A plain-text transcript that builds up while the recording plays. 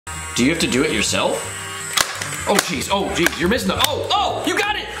Do you have to do it yourself? Oh jeez, you're missing the, oh, you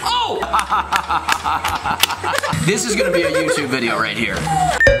got it, oh! This is gonna be a YouTube video right here.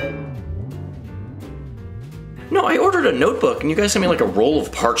 No, I ordered a notebook and you guys sent me like a roll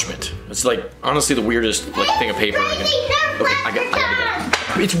of parchment. It's like, honestly, the weirdest like thing of paper I can. Okay, I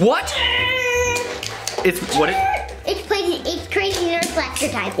got it. It's what? It's what? It's crazy Nerf blaster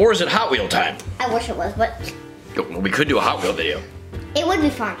time. Or is it Hot Wheel time? I wish it was, but. We could do a Hot Wheel video. It would be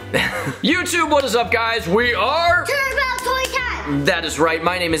fun. YouTube, what is up, guys? We are Turbo Toy Time. That is right.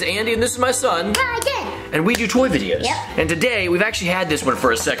 My name is Andy, and this is my son. Hi, again. And we do toy videos. Yep. And today, we've actually had this one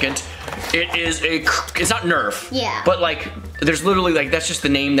for a second. It's not Nerf. Yeah. But like, there's literally like, that's just the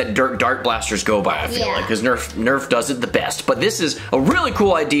name that dart blasters go by, I feel like, because Nerf does it the best. But this is a really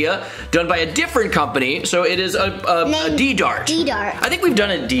cool idea done by a different company. So it is a D-Dart. D-Dart. I think we've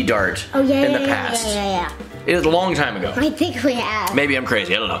done a D-Dart in the past. Yeah. It was a long time ago. I think we have. Maybe I'm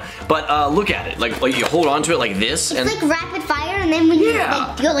crazy, I don't know. But look at it. Like you hold on to it like this. It's and like rapid fire, and then when you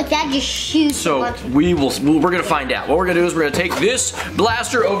like, go like that, just shoot. So we're gonna find out. What we're gonna do is we're gonna take this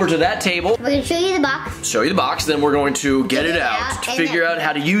blaster over to that table. We're gonna show you the box. Show you the box, then we're going to get it out to figure out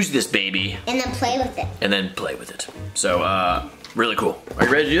how to use this baby. And then play with it. So, really cool. Are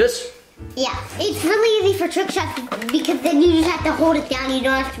you ready to do this? Yeah, it's really easy for trick shots because then you just have to hold it down. You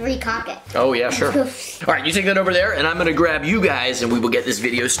don't have to recock it. Oh yeah, sure. All right, you take that over there, and I'm gonna grab you guys, and we will get this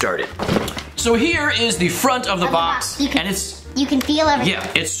video started. So here is the front of the box, and it's... You can feel everything.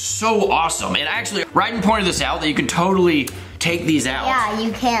 Yeah, it's so awesome. And actually, Ryden pointed this out, that you can totally take these out. Yeah,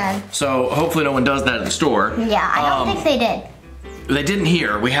 you can. So hopefully no one does that at the store. Yeah, I don't think they did. They didn't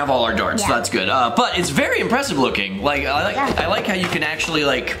here. We have all our darts, so that's good. But it's very impressive looking. Like I like how you can actually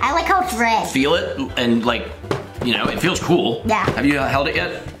like. I like how it's red. Feel it and like, you know, it feels cool. Yeah. Have you held it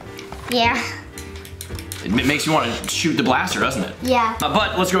yet? Yeah. It makes you want to shoot the blaster, doesn't it? Yeah.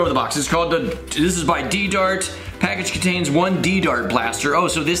 But let's go over the box. It's called this is by D-Dart. Package contains one D-Dart blaster. Oh,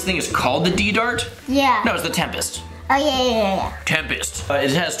 so this thing is called the D-Dart? Yeah. No, it's the Tempest. Oh yeah. Tempest.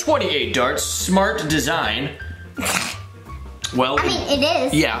 It has 28 darts. Smart design. Well, I mean, it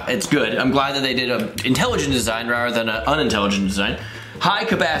is. Yeah, it's good. I'm glad that they did an intelligent design rather than an unintelligent design. High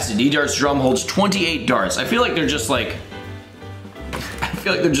capacity. D-Dart's drum holds 28 darts. I feel like they're just like... I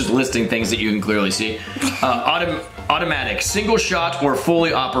feel like they're just listing things that you can clearly see. Automatic. Single shot or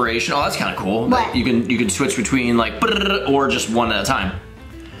fully operational. Oh, that's kind of cool. What? You can switch between like... or just one at a time.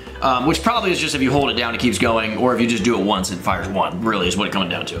 Which probably is just if you hold it down, it keeps going, or if you just do it once, it fires one, really is what it comes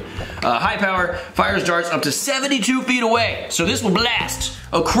down to. High power, fires darts up to 72 feet away, so this will blast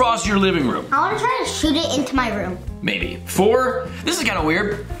across your living room. I want to try to shoot it into my room. Maybe. This is kind of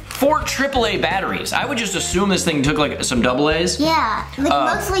weird, 4 AAA batteries. I would just assume this thing took like some AA's. Yeah, like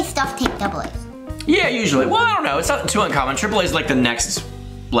mostly stuff take AA's. Yeah, usually. Well, I don't know, it's not too uncommon. AAA is like the next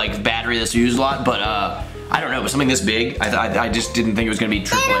like battery that's used a lot, but I don't know, something this big, I just didn't think it was gonna be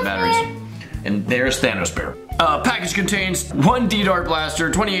AAA batteries. And there's Thanos Bear. Package contains one D-Dart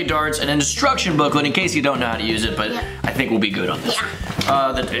blaster, 28 darts, and an instruction booklet in case you don't know how to use it, but I think we'll be good on this.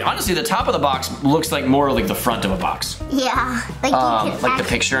 Yeah. Honestly, the top of the box looks like more like the front of a box. Yeah. Like the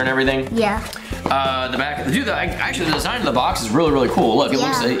picture and everything. Yeah. The back, actually the design of the box is really, really cool. Look, it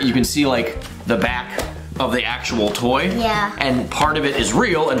looks, you can see like the back of the actual toy. Yeah. And part of it is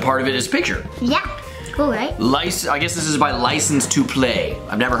real and part of it is picture. Yeah. Cool, right? I guess this is by License to Play.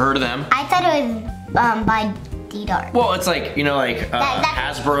 I've never heard of them. I thought it was by D-Dart. Well, it's like, you know, like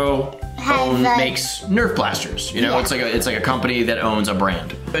Hasbro makes Nerf blasters. You know, it's like a company that owns a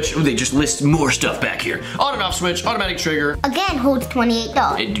brand. But they just list more stuff back here. On and off switch, automatic trigger. Again, holds 28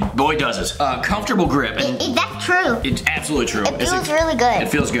 darts. Boy, does it. Comfortable grip. And that's true. It's absolutely true. It feels really good. It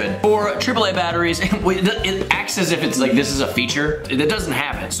feels good. For AAA batteries, it acts as if it's like this is a feature. It doesn't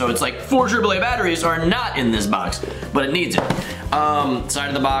have it. So it's like 4 AAA batteries are not in this box, but it needs it. Side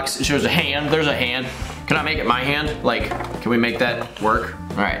of the box, it shows a hand. There's a hand. Can I make it my hand? Like, can we make that work?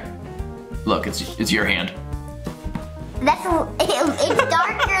 All right. Look, it's your hand. It's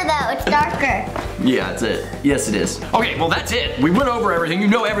darker though, it's darker. Yeah, that's it. Yes, it is. Okay, well that's it. We went over everything. You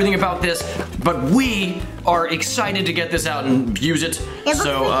know everything about this, but we are excited to get this out and use it. Yeah,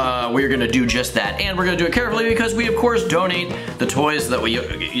 so we're gonna do just that. And we're gonna do it carefully because we of course donate the toys that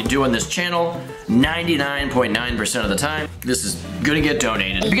we do on this channel 99.9% of the time. This is gonna get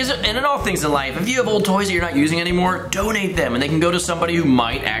donated. Because in all things in life, if you have old toys that you're not using anymore, donate them and they can go to somebody who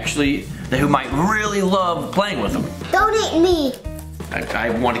might really love playing with them. Donate me. I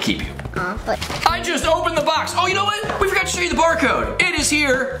want to keep you. But I just opened the box. Oh, you know what? We forgot to show you the barcode. It is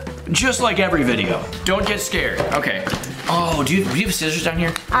here, just like every video. Don't get scared. Okay. Oh, do you have scissors down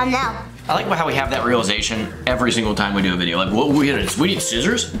here? No. I like how we have that realization every single time we do a video. Like, what we need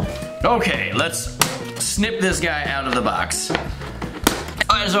scissors? Okay, let's snip this guy out of the box.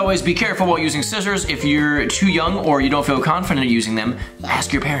 As always, be careful while using scissors. If you're too young or you don't feel confident using them,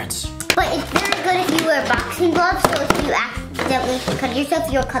 ask your parents. But it's very good if you wear boxing gloves, so if you accidentally cut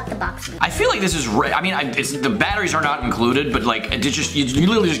yourself, you'll cut the boxing. I feel like this is, I mean, the batteries are not included, but like, it's just, you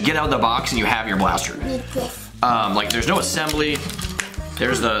literally just get out of the box and you have your blaster. Like, there's no assembly.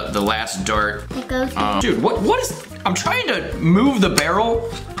 There's the last dart. It goes. Dude, what is, I'm trying to move the barrel.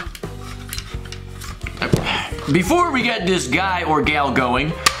 Before we get this guy or gal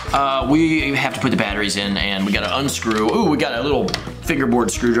going, we have to put the batteries in and we gotta unscrew. Ooh, we got a little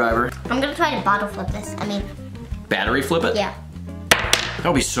fingerboard screwdriver. I'm gonna try to bottle flip this. Battery flip it? Yeah. That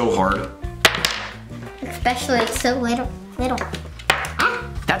would be so hard. Especially it's so little.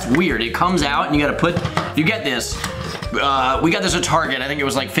 That's weird. It comes out and you gotta put, you get this. We got this at Target. I think it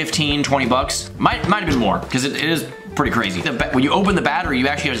was like 15, 20 bucks. Might have been more, because it is pretty crazy. When you open the battery, you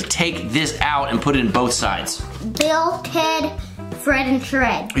actually have to take this out and put it in both sides. Bill, Ted, Fred, and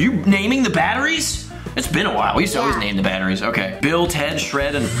Shred. Are you naming the batteries? It's been a while. We used to always name the batteries. Okay. Bill, Ted,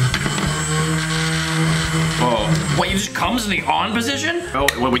 Shred, and... Oh, what, it just comes in the on position? Oh,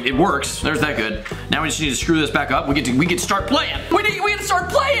 well, it works. There's that good. Now we just need to screw this back up. We get to start playing. We get to start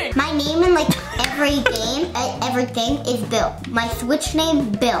playing. My name in like every game, everything is Bill. My Switch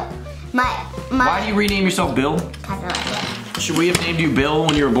name, Bill. Why do you rename yourself Bill? Because I like it. Should we have named you Bill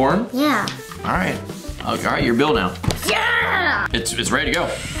when you were born? Yeah. All right. All right, you're Bill now. Yeah. It's ready to go.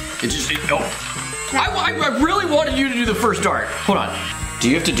 Oh. I really wanted you to do the first dart. Hold on. Do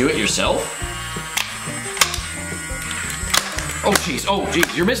you have to do it yourself? Oh jeez,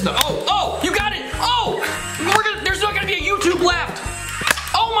 you're missing the, oh, you got it, there's not gonna be a YouTube left.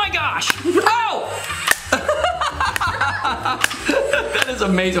 Oh my gosh, oh! That is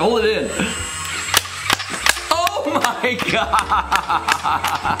amazing, hold it in. Oh my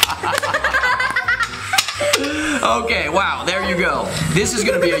god. Okay, wow, there you go. This is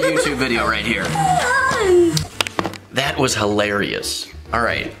gonna be a YouTube video right here. That was hilarious. All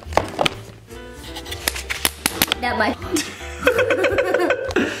right. That might.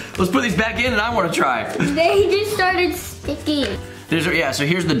 Let's put these back in and I want to try. They just started sticking. So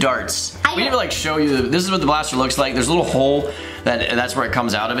here's the darts. We didn't like show you, this is what the blaster looks like. There's a little hole that's where it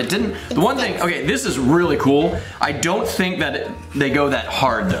comes out of. The one thing, okay, this is really cool. I don't think that they go that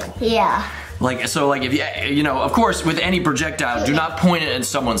hard though. Yeah. So if you know, of course, with any projectile, do not point it at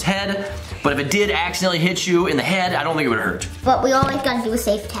someone's head. But if it did accidentally hit you in the head, I don't think it would hurt. But we always gotta do a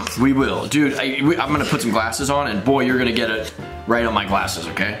safe test. We will. Dude, I'm gonna put some glasses on and boy, you're gonna get it right on my glasses,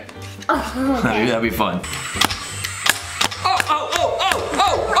 okay? Oh, okay. That'd be fun. Oh,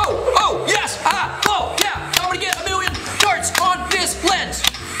 yes! Oh, yeah! I'm gonna get 1 million darts on this lens!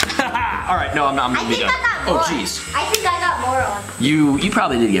 All right, no, I'm gonna be done. I got more. Oh, jeez. I think I got more on. You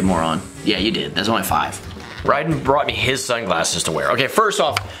probably did get more on. Yeah, you did. That's only 5. Ryden brought me his sunglasses to wear. Okay, first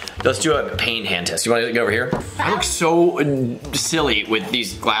off, let's do a pain hand test. You want to go over here? I look so silly with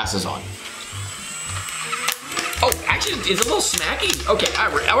these glasses on. Oh, actually, it's a little smacky. Okay,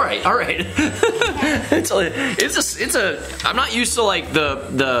 all right. it's a. I'm not used to like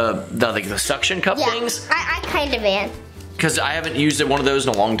the suction cup things. I kind of am. Because I haven't used one of those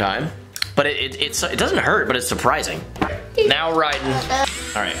in a long time. But it doesn't hurt, but it's surprising. Now Ryden.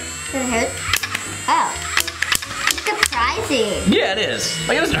 All right. Does it hurt? Oh. Surprising. Yeah, it is.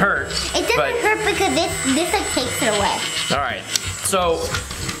 Like, it doesn't hurt. It doesn't hurt because this like takes it away. All right. So,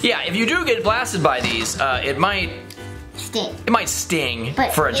 yeah, if you do get blasted by these, it might sting. It might sting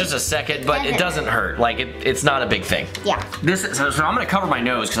but for just a second, but it doesn't hurt. Like it's not a big thing. Yeah. So I'm gonna cover my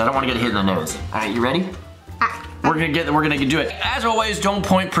nose because I don't want to get hit in the nose. All right, you ready? We're gonna do it. As always, don't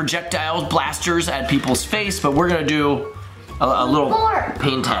point projectiles, blasters at people's face, but we're gonna do a little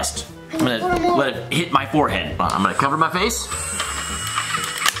pain test. I'm gonna let it hit my forehead. I'm gonna cover my face.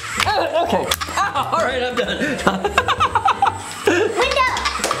 Okay. All right, I'm done. Window.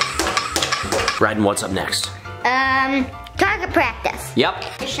 Ryden, what's up next? Target practice. Yep.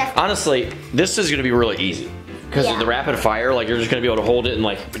 Honestly, this is gonna be really easy. Because of the rapid fire, like you're just gonna be able to hold it and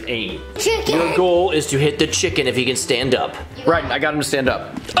like aim. Chicken. Your goal is to hit the chicken if he can stand up. Ryden, I got him to stand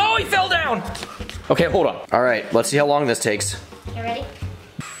up. Oh, he fell down! Okay, hold on. All right, let's see how long this takes. You ready?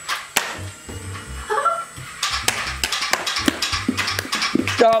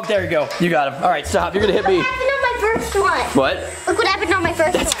 Oh, there you go. You got him. All right, stop. You're gonna hit me. What happened on my first one? What? Look what happened on my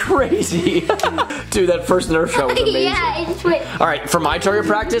first That's crazy. Dude, that first Nerf shot was amazing. Yeah, it just went. All right, for my target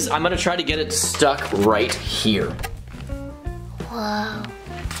practice, I'm gonna try to get it stuck right here. Whoa.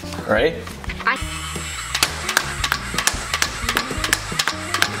 Ready?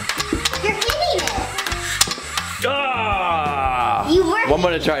 One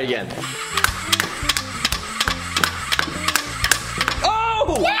more to try it again.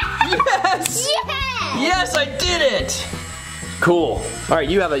 Oh! Yes! Yeah! Yes, I did it! Cool. All right,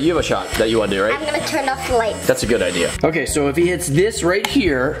 you have a shot that you want to do, right? I'm gonna turn off the lights. That's a good idea. Okay, so if he hits this right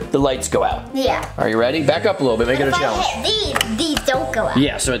here, the lights go out. Yeah. Are you ready? Back up a little bit, make it a challenge. If I hit these don't go out.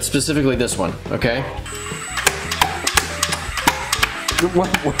 Yeah, so it's specifically this one, okay?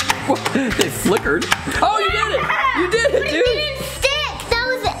 What? They flickered. Oh, you did it! You did it, dude! It didn't stick! That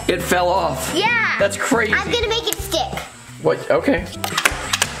was it. It fell off. Yeah. That's crazy. I'm gonna make it stick. What? Okay.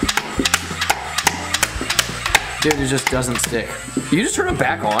 Dude, it just doesn't stick. You just turn them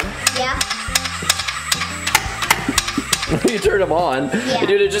back on. Yeah. You turn them on. Yeah.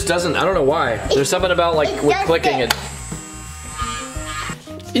 Dude, it just doesn't. I don't know why. There's something about like with clicking it.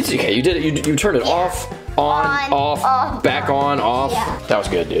 It's okay. You did it. You turned it off, on, off, back on, off. Yeah. That was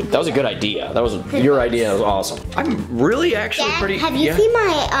good, dude. That was a good idea. That was your idea. That was awesome. I'm really actually Dad, pretty. have you seen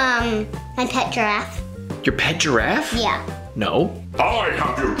my my pet giraffe? Your pet giraffe? Yeah. No. I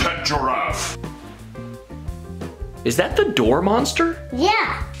have your pet giraffe. Is that the door monster?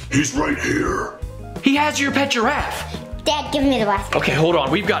 Yeah. He's right here. He has your pet giraffe. Dad, give me the basket. Okay, hold on.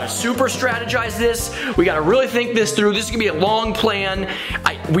 We've got to super strategize this. We got to really think this through. This is gonna be a long plan.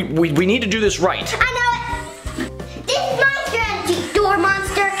 We need to do this right. I know it. This is my strategy, door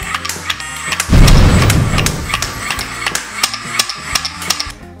monster.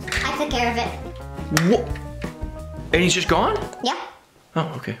 I took care of it. What? And he's just gone? Yeah.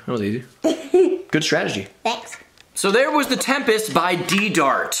 Oh, okay. That was easy. Good strategy. Thanks. So there was The Tempest by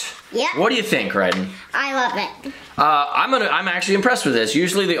D-Dart. Yeah. What do you think, Ryden? I love it. I'm actually impressed with this.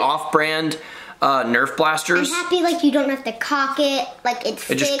 Usually the off-brand Nerf blasters. I'm happy like you don't have to cock it, like it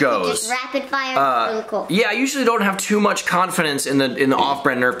just goes. It's just rapid fire. It's really cool. Yeah, I usually don't have too much confidence in the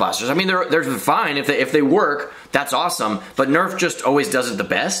off-brand Nerf blasters. I mean, they're fine if they work. That's awesome. But Nerf just always does it the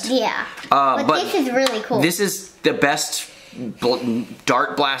best. Yeah. But this is really cool. This is the best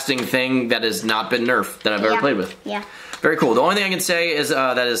dart blasting thing that has not been Nerf that I've ever played with. Yeah. Very cool. The only thing I can say is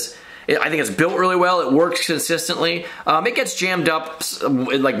I think it's built really well. It works consistently. It gets jammed up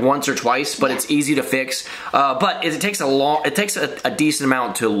like once or twice, but it's easy to fix. But it takes a decent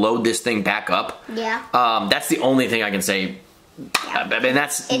amount to load this thing back up. Yeah. That's the only thing I can say. Yeah. I mean,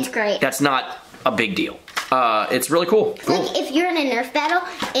 it's great. That's not a big deal. It's really cool. Like if you're in a Nerf battle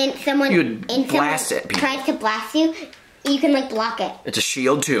and someone tries to blast you, you can like block it. It's a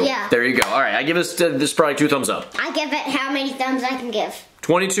shield too. Yeah. There you go. All right, I give this product 2 thumbs up. I give it how many thumbs I can give.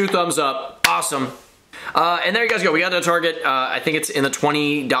 22 thumbs up. Awesome. And there you guys go. We got the Target. I think it's in the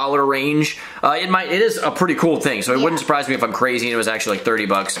 $20 range. It is a pretty cool thing, so it wouldn't surprise me if I'm crazy and it was actually like 30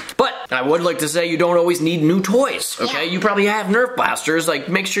 bucks. But I would like to say you don't always need new toys, okay? You probably have Nerf blasters. Like,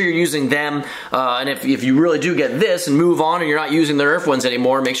 make sure you're using them. And if you really do get this and move on and you're not using the Nerf ones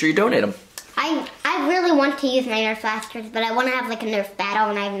anymore, make sure you donate them. I really want to use my Nerf blasters, but I want to have like a Nerf battle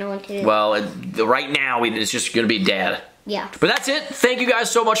and I have no one to do. Well, right now it's just going to be Dad. Yeah. But that's it. Thank you guys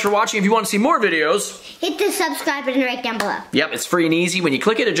so much for watching. If you want to see more videos, hit the subscribe button right down below. Yep, it's free and easy. When you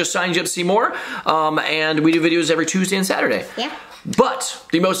click it, it just signs you up to see more. And we do videos every Tuesday and Saturday. Yeah. But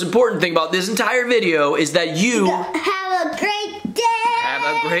the most important thing about this entire video is that you have a great day.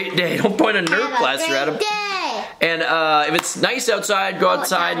 Have a great day. Don't point a Nerf blaster at him. And if it's nice outside, go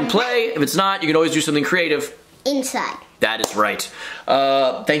outside and play. If it's not, you can always do something creative. Inside. That is right.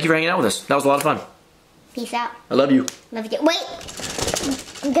 Thank you for hanging out with us. That was a lot of fun. Peace out. I love you. Love you. Wait.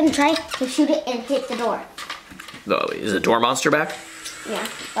 I'm gonna try to shoot it and hit the door. Oh, is the door monster back? Yeah,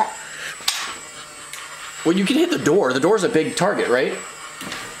 but. Well, you can hit the door. The door's a big target, right?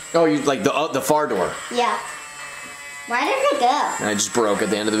 Oh, you like the far door. Yeah. Why did it go? I just broke at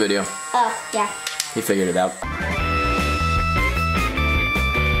the end of the video. Oh, yeah. He figured it out.